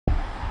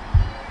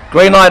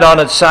Green light on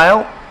its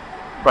sail.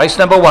 Race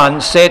number 1,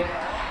 set.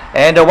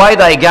 And away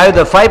they go.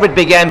 The favourite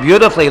began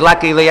beautifully.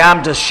 Lucky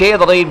Liam to share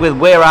the lead with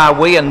Where Are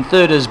We, and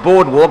third is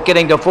Boardwalk.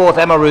 Getting to fourth,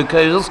 Amaru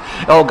Koozles.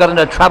 Oh, got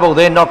into trouble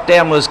there. Knocked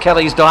down was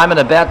Kelly's Diamond.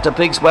 About to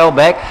Peak's well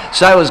back.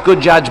 So is Good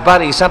Judge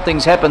Buddy.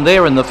 Something's happened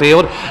there in the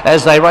field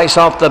as they race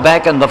off the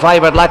back. And the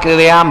favourite, Lucky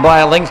Liam, by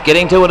a length.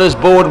 Getting to it is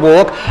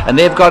Boardwalk. And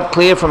they've got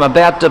clear from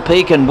About to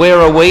Peak and Where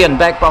Are We. And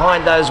back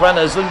behind those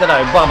runners, Linden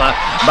Obama.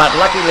 But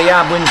Lucky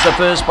Liam wins the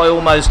first by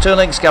almost 2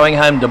 lengths, going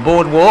home to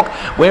Boardwalk.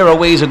 Where Are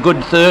We's a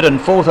good third,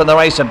 and fourth in the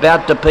race,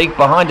 About to Peak.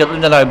 Behind it,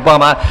 Linden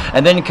Obama,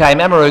 and then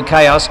came Amaru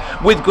Chaos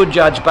with Good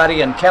Judge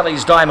Buddy and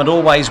Kelly's Diamond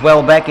always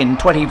well back in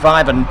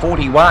 25 and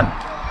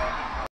 41.